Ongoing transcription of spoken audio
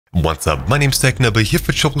What's up, my name's TcNo here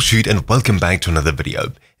for Troubleshoot and welcome back to another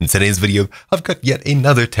video. In today's video, I've got yet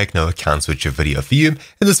another TcNo Account Switcher video for you.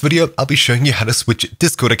 In this video, I'll be showing you how to switch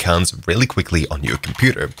Discord accounts really quickly on your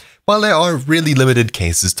computer. While there are really limited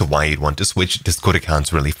cases to why you'd want to switch Discord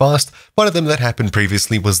accounts really fast, one of them that happened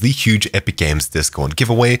previously was the huge Epic Games Discord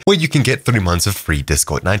giveaway, where you can get 3 months of free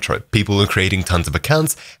Discord Nitro. People were creating tons of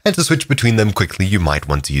accounts, and to switch between them quickly, you might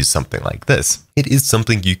want to use something like this. It is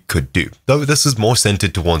something you could do, though this is more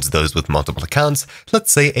centered towards those with multiple accounts,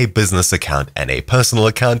 let's say a business account and a personal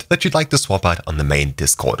account that you'd like to swap out on the main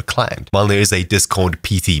Discord client. While there is a Discord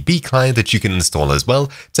PTB client that you can install as well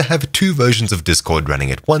to have 2 versions of Discord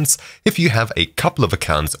running at once, if you have a couple of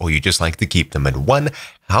accounts or you just like to keep them in one,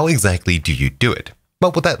 how exactly do you do it?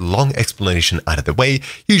 Well, with that long explanation out of the way,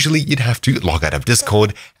 usually you'd have to log out of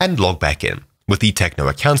Discord and log back in. With the TcNo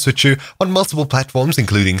Account Switcher on multiple platforms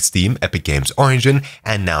including Steam, Epic Games Origin,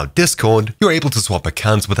 and now Discord, you're able to swap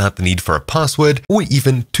accounts without the need for a password or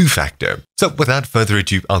even two-factor. So without further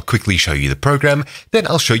ado, I'll quickly show you the program, then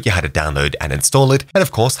I'll show you how to download and install it, and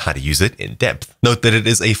of course how to use it in depth. Note that it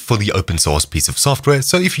is a fully open source piece of software,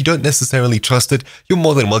 so if you don't necessarily trust it, you're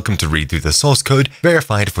more than welcome to read through the source code,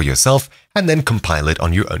 verify it for yourself, and then compile it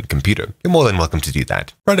on your own computer. You're more than welcome to do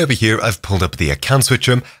that. Right over here, I've pulled up the account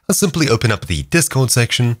switcher. I'll simply open up the Discord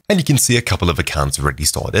section, and you can see a couple of accounts already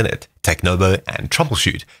stored in it. TcNo and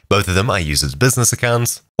Troubleshoot. Both of them I use as business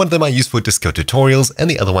accounts. One of them I use for Discord tutorials, and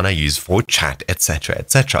the other one I use for chat, etc,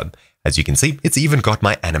 etc. As you can see, it's even got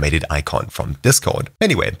my animated icon from Discord.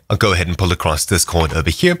 Anyway, I'll go ahead and pull across Discord over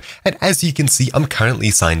here, and as you can see, I'm currently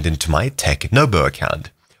signed into my TcNo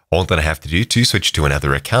account. All that I have to do to switch to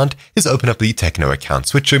another account is open up the TcNo Account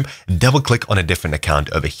Switcher, double-click on a different account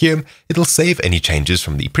over here, it'll save any changes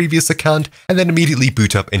from the previous account, and then immediately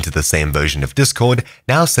boot up into the same version of Discord,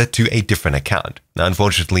 now set to a different account. Now,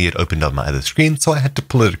 unfortunately, it opened on my other screen, so I had to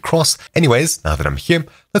pull it across. Anyways, now that I'm here,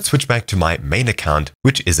 let's switch back to my main account,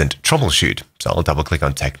 which isn't Troubleshoot. So I'll double-click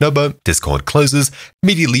on TcNo, Discord closes,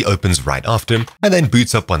 immediately opens right after, and then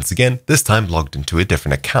boots up once again, this time logged into a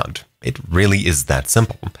different account. It really is that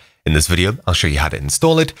simple. In this video, I'll show you how to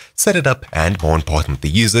install it, set it up, and more importantly,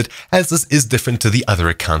 use it, as this is different to the other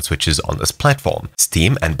account switches on this platform.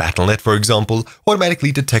 Steam and Battle.net, for example,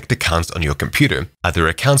 automatically detect accounts on your computer. Other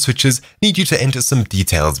account switches need you to enter some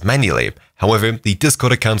details manually. However, the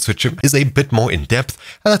Discord account switcher is a bit more in-depth,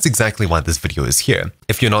 and that's exactly why this video is here.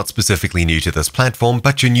 If you're not specifically new to this platform,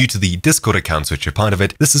 but you're new to the Discord account switcher part of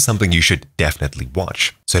it, this is something you should definitely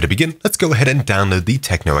watch. So to begin, let's go ahead and download the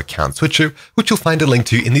TcNo Account Switcher, which you'll find a link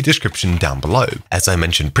to in the description down below. As I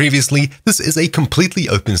mentioned previously, this is a completely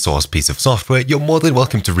open source piece of software. You're more than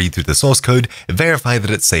welcome to read through the source code, verify that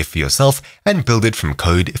it's safe for yourself, and build it from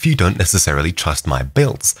code if you don't necessarily trust my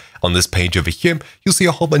builds. On this page over here, you'll see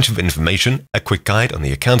a whole bunch of information, a quick guide on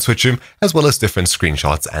the account switcher, as well as different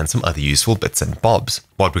screenshots and some other useful bits and bobs.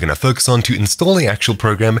 What we're going to focus on to install the actual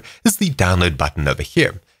program is the download button over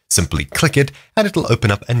here. Simply click it and it'll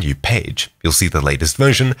open up a new page. You'll see the latest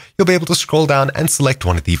version. You'll be able to scroll down and select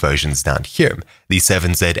one of the versions down here. The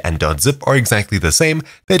 7Z and .zip are exactly the same.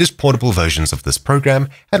 They're just portable versions of this program.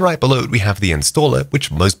 And right below it, we have the installer,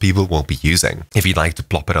 which most people will be using. If you'd like to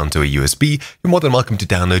plop it onto a USB, you're more than welcome to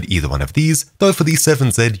download either one of these, though for the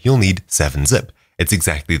 7Z, you'll need 7-zip. It's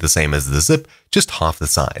exactly the same as the zip, just half the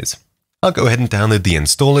size. I'll go ahead and download the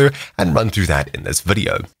installer and run through that in this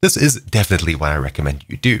video. This is definitely what I recommend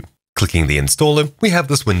you do. Clicking the installer, we have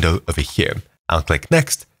this window over here. I'll click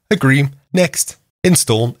Next, Agree, Next,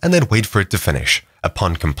 Install, and then wait for it to finish.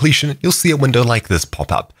 Upon completion, you'll see a window like this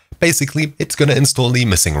pop up. Basically, it's going to install the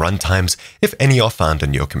missing runtimes if any are found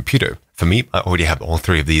on your computer. For me, I already have all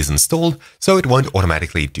 3 of these installed, so it won't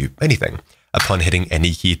automatically do anything. Upon hitting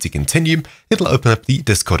any key to continue, it'll open up the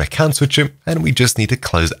Discord account switcher, and we just need to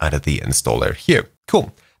close out of the installer here.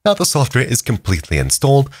 Cool. Now the software is completely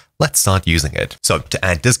installed, let's start using it. So to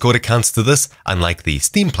add Discord accounts to this, unlike the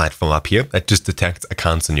Steam platform up here that just detects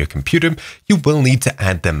accounts on your computer, you will need to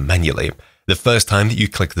add them manually. The first time that you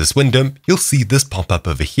click this window, you'll see this pop up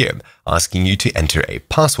over here, asking you to enter a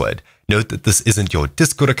password. Note that this isn't your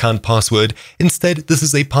Discord account password. Instead, this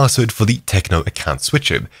is a password for the TcNo Account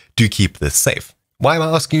Switcher. Do keep this safe. Why am I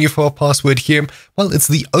asking you for a password here? Well, it's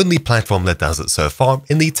the only platform that does it so far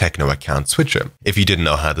in the TcNo Account Switcher. If you didn't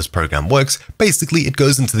know how this program works, basically it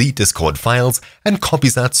goes into the Discord files and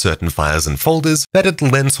copies out certain files and folders that it'll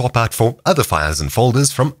then swap out for other files and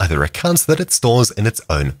folders from other accounts that it stores in its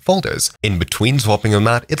own folders. In between swapping them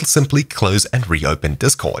out, it'll simply close and reopen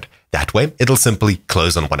Discord. That way, it'll simply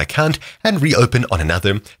close on one account and reopen on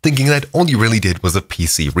another, thinking that all you really did was a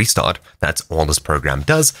PC restart. That's all this program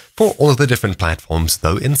does for all of the different platforms,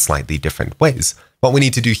 though in slightly different ways. What we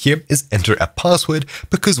need to do here is enter a password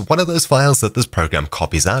because one of those files that this program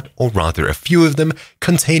copies out, or rather a few of them,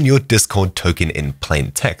 contain your Discord token in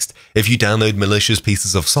plain text. If you download malicious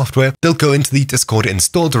pieces of software, they'll go into the Discord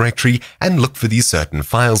install directory and look for these certain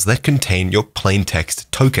files that contain your plain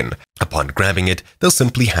text token. Upon grabbing it, they'll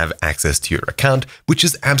simply have access to your account, which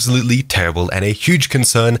is absolutely terrible and a huge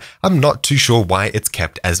concern. I'm not too sure why it's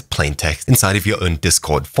kept as plain text inside of your own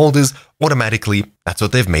Discord folders. Automatically, that's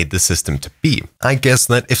what they've made the system to be. I guess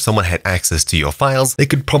that if someone had access to your files, they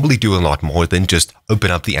could probably do a lot more than just open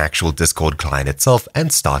up the actual Discord client itself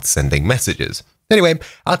and start sending messages. Anyway,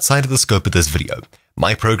 outside of the scope of this video,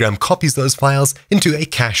 my program copies those files into a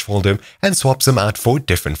cache folder and swaps them out for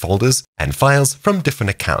different folders and files from different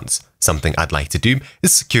accounts. Something I'd like to do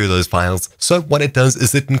is secure those files, so what it does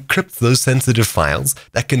is it encrypts those sensitive files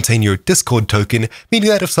that contain your Discord token, meaning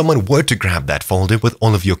that if someone were to grab that folder with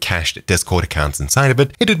all of your cached Discord accounts inside of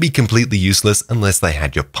it, it would be completely useless unless they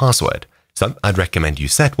had your password. So I'd recommend you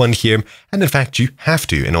set one here, and in fact you have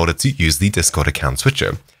to in order to use the Discord Account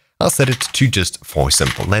Switcher. I'll set it to just 4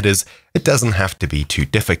 simple letters. It doesn't have to be too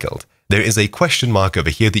difficult. There is a question mark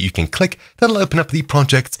over here that you can click that'll open up the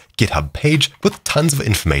project's GitHub page with tons of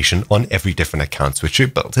information on every different account switcher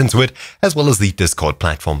built into it, as well as the Discord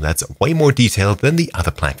platform that's way more detailed than the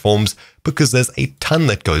other platforms because there's a ton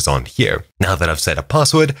that goes on here. Now that I've set a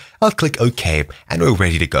password, I'll click OK and we're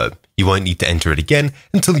ready to go. You won't need to enter it again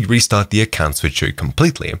until you restart the account switcher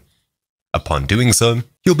completely. Upon doing so,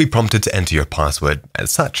 you'll be prompted to enter your password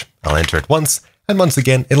as such. I'll enter it once, and once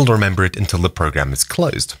again, it'll remember it until the program is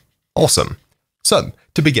closed. Awesome. So,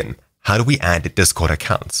 to begin, how do we add Discord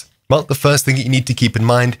accounts? Well, the first thing you need to keep in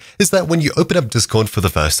mind is that when you open up Discord for the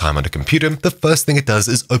first time on a computer, the first thing it does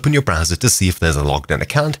is open your browser to see if there's a logged in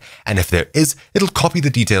account, and if there is, it'll copy the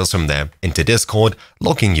details from there into Discord,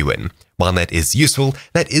 logging you in. While that is useful,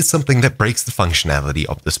 that is something that breaks the functionality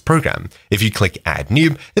of this program. If you click Add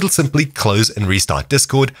New, it'll simply close and restart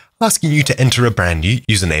Discord, asking you to enter a brand new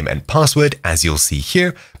username and password, as you'll see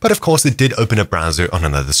here, but of course it did open a browser on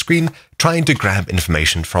another screen, trying to grab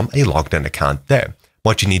information from a logged in account there.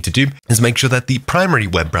 What you need to do is make sure that the primary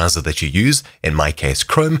web browser that you use, in my case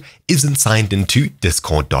Chrome, isn't signed into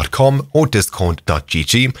discord.com or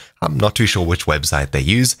discord.gg. I'm not too sure which website they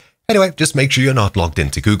use. Anyway, just make sure you're not logged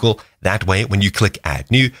into Google. That way, when you click Add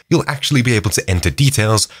New, you'll actually be able to enter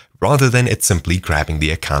details rather than it simply grabbing the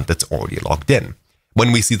account that's already logged in.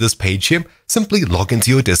 When we see this page here, simply log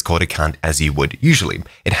into your Discord account as you would usually.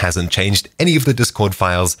 It hasn't changed any of the Discord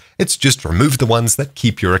files, it's just removed the ones that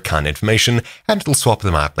keep your account information and it'll swap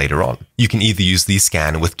them out later on. You can either use the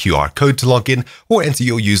scan with QR code to log in or enter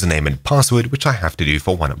your username and password, which I have to do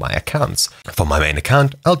for one of my accounts. For my main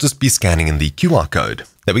account, I'll just be scanning in the QR code.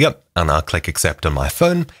 There we go, and I'll click accept on my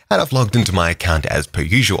phone and I've logged into my account as per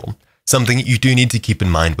usual. Something you do need to keep in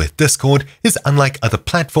mind with Discord is unlike other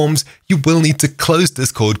platforms, you will need to close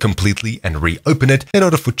Discord completely and reopen it in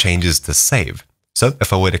order for changes to save. So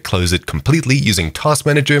if I were to close it completely using Task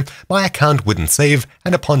Manager, my account wouldn't save,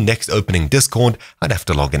 and upon next opening Discord, I'd have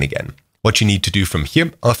to log in again. What you need to do from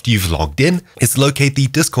here after you've logged in is locate the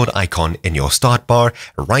Discord icon in your start bar,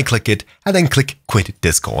 right-click it, and then click Quit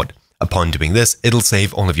Discord. Upon doing this, it'll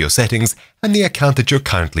save all of your settings and the account that you're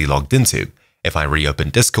currently logged into. If I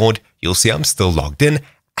reopen Discord, you'll see I'm still logged in,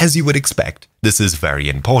 as you would expect. This is very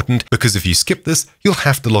important because if you skip this, you'll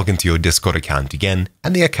have to log into your Discord account again,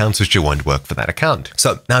 and the account switcher won't work for that account.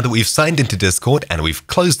 So now that we've signed into Discord and we've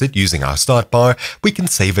closed it using our start bar, we can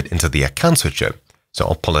save it into the account switcher. So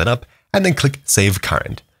I'll pull it up and then click Save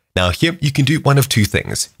Current. Now here you can do one of two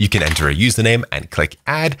things. You can enter a username and click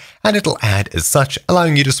Add, and it'll add as such,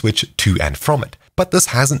 allowing you to switch to and from it. But this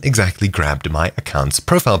hasn't exactly grabbed my account's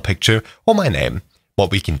profile picture or my name.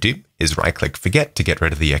 What we can do is right-click Forget to get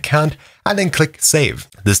rid of the account, and then click Save.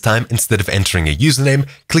 This time, instead of entering a username,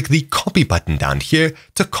 click the Copy button down here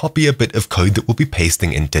to copy a bit of code that we'll be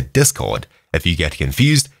pasting into Discord. If you get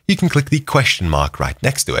confused, you can click the question mark right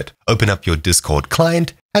next to it. Open up your Discord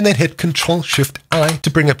client, and then hit Ctrl-Shift-I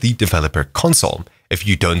to bring up the developer console. If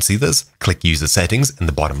you don't see this, click User Settings in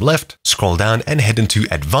the bottom left, scroll down and head into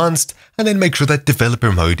Advanced, and then make sure that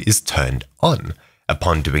developer mode is turned on.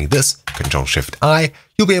 Upon doing this, Ctrl-Shift-I,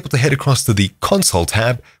 you'll be able to head across to the Console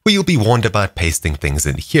tab where you'll be warned about pasting things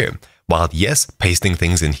in here. While yes, pasting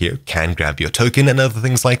things in here can grab your token and other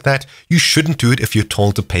things like that, you shouldn't do it if you're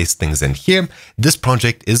told to paste things in here. This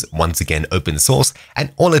project is once again open source,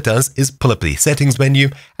 and all it does is pull up the settings menu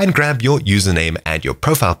and grab your username and your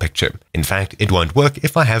profile picture. In fact, it won't work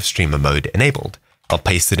if I have streamer mode enabled. I'll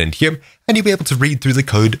paste it in here, and you'll be able to read through the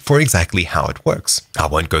code for exactly how it works. I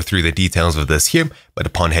won't go through the details of this here, but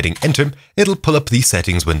upon hitting enter, it'll pull up the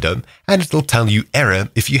settings window, and it'll tell you error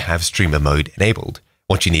if you have streamer mode enabled.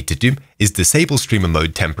 What you need to do is disable streamer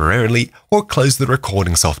mode temporarily or close the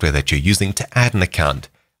recording software that you're using to add an account.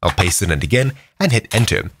 I'll paste it in again and hit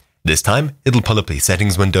enter. This time, it'll pull up the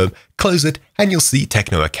settings window, close it, and you'll see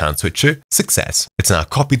TcNo Account Switcher success. It's now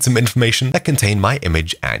copied some information that contain my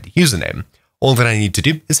image and username. All that I need to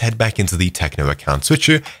do is head back into the TcNo Account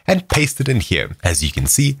Switcher and paste it in here. As you can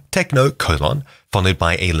see, TcNo : followed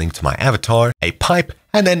by a link to my avatar, a pipe,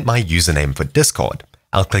 and then my username for Discord.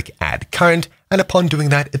 I'll click Add Current, and upon doing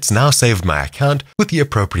that, it's now saved my account with the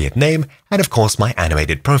appropriate name and of course my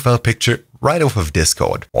animated profile picture right off of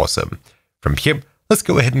Discord. Awesome. From here, let's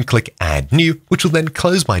go ahead and click Add New, which will then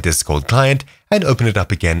close my Discord client and open it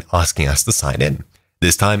up again, asking us to sign in.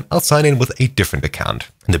 This time, I'll sign in with a different account.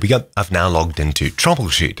 And there we go, I've now logged into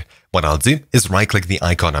Troubleshoot. What I'll do is right-click the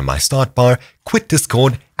icon on my start bar, quit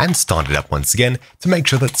Discord, and start it up once again to make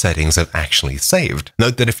sure that settings have actually saved.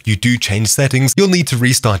 Note that if you do change settings, you'll need to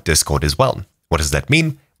restart Discord as well. What does that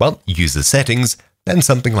mean? Well, user settings, then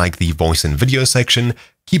something like the voice and video section,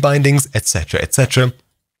 key bindings, etc., etc.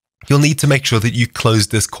 You'll need to make sure that you close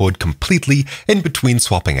Discord completely in between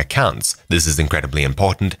swapping accounts. This is incredibly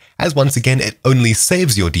important, as once again, it only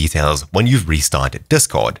saves your details when you've restarted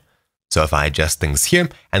Discord. So if I adjust things here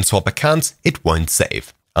and swap accounts, it won't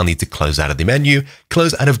save. I'll need to close out of the menu,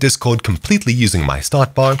 close out of Discord completely using my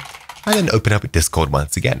start bar, and then open up Discord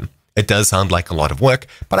once again. It does sound like a lot of work,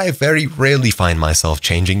 but I very rarely find myself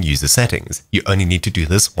changing user settings. You only need to do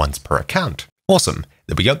this once per account. Awesome.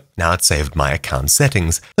 There we go. Now it's saved my account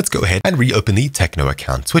settings. Let's go ahead and reopen the TcNo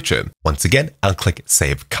Account Switcher. Once again, I'll click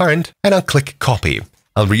Save Current and I'll click Copy.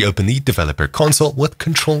 I'll reopen the developer console with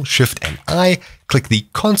Ctrl, Shift, and I, click the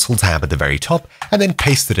console tab at the very top, and then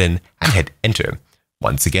paste it in and hit enter.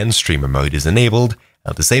 Once again, streamer mode is enabled.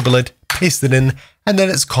 I'll disable it, paste it in, and then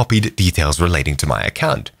it's copied details relating to my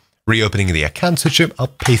account. Reopening the account switcher, I'll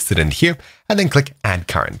paste it in here, and then click Add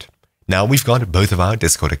Current. Now we've got both of our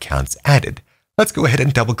Discord accounts added. Let's go ahead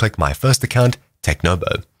and double-click my first account,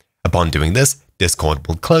 TcNobo. Upon doing this, Discord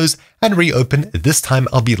will close and reopen. This time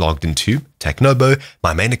I'll be logged into TcNobo,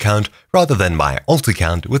 my main account, rather than my alt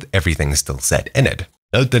account with everything still set in it.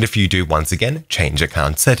 Note that if you do once again change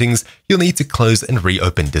account settings, you'll need to close and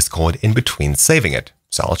reopen Discord in between saving it.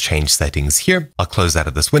 So I'll change settings here, I'll close out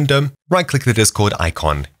of this window, right-click the Discord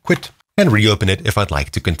icon, quit, and reopen it if I'd like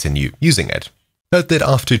to continue using it. Note that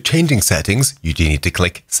after changing settings, you do need to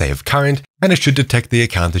click Save Current, and it should detect the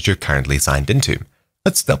account that you're currently signed into.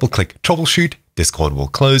 Let's double-click Troubleshoot, Discord will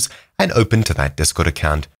close, and open to that Discord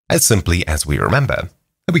account as simply as we remember.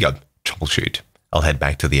 There we go, Troubleshoot. I'll head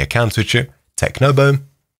back to the account switcher, TcNobo,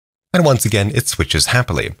 and once again it switches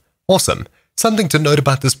happily. Awesome. Something to note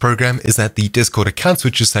about this program is that the Discord account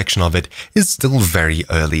switcher section of it is still very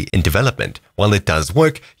early in development. While it does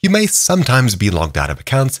work, you may sometimes be logged out of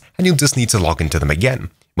accounts and you'll just need to log into them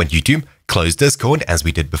again. When you do, close Discord as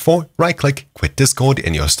we did before, right-click, quit Discord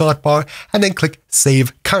in your start bar, and then click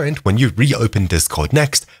Save Current when you reopen Discord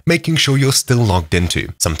next, making sure you're still logged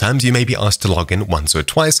into. Sometimes you may be asked to log in once or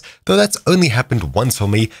twice, though that's only happened once for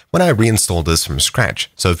me when I reinstalled this from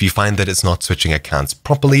scratch. So if you find that it's not switching accounts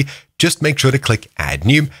properly, just make sure to click Add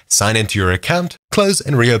New, sign into your account, close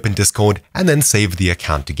and reopen Discord, and then save the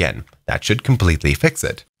account again. That should completely fix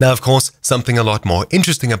it. Now, of course, something a lot more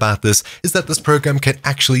interesting about this is that this program can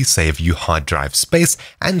actually save you hard drive space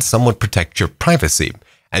and somewhat protect your privacy.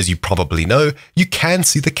 As you probably know, you can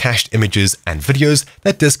see the cached images and videos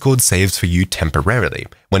that Discord saves for you temporarily.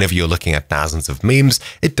 Whenever you're looking at thousands of memes,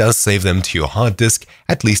 it does save them to your hard disk,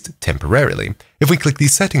 at least temporarily. If we click the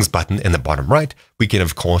settings button in the bottom right, we can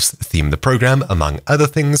of course theme the program among other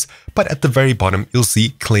things, but at the very bottom you'll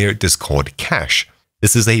see Clear Discord Cache.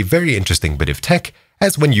 This is a very interesting bit of tech,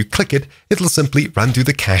 as when you click it, it'll simply run through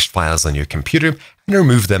the cached files on your computer and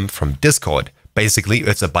remove them from Discord. Basically,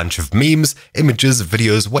 it's a bunch of memes, images,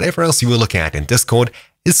 videos, whatever else you were looking at in Discord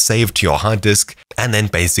is saved to your hard disk and then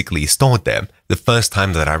basically stored there. The first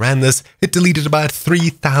time that I ran this, it deleted about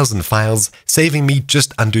 3,000 files, saving me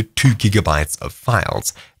just under 2 gigabytes of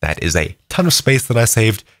files. That is a ton of space that I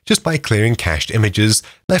saved just by clearing cached images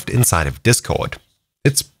left inside of Discord.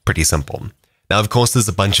 It's pretty simple. Now, of course, there's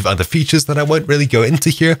a bunch of other features that I won't really go into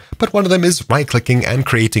here, but one of them is right-clicking and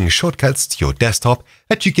creating shortcuts to your desktop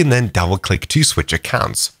that you can then double click to switch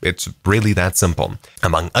accounts. It's really that simple.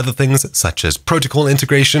 Among other things, such as protocol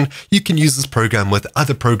integration, you can use this program with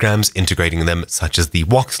other programs, integrating them, such as the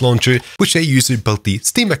Wox launcher, which a user built the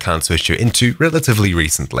Steam Account Switcher into relatively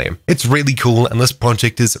recently. It's really cool, and this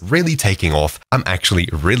project is really taking off. I'm actually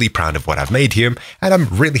really proud of what I've made here, and I'm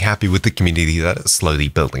really happy with the community that is slowly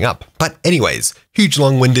building up. But anyways, huge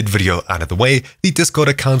long-winded video out of the way, the Discord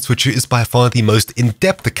Account Switcher is by far the most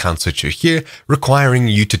in-depth account switcher here, requiring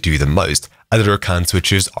you to do the most. Other account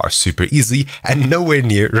switchers are super easy and nowhere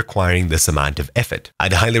near requiring this amount of effort.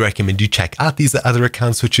 I'd highly recommend you check out these other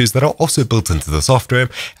account switchers that are also built into the software,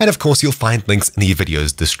 and of course you'll find links in the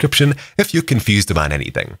video's description if you're confused about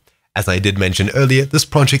anything. As I did mention earlier, this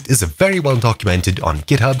project is very well documented on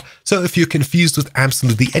GitHub, so if you're confused with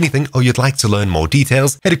absolutely anything or you'd like to learn more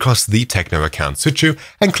details, head across to the TcNo Account Switcher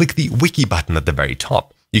and click the Wiki button at the very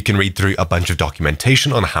top. You can read through a bunch of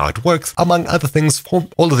documentation on how it works, among other things for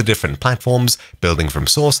all of the different platforms, building from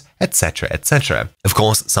source, etc, etc. Of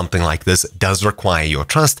course, something like this does require your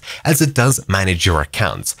trust, as it does manage your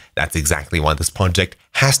accounts. That's exactly why this project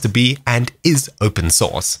has to be and is open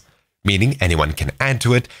source, meaning anyone can add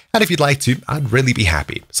to it, and if you'd like to, I'd really be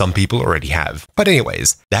happy. Some people already have. But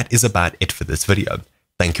anyways, that is about it for this video.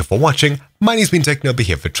 Thank you for watching. My name's been TcNo,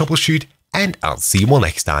 here for Troubleshoot, and I'll see you all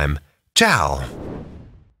next time. Ciao!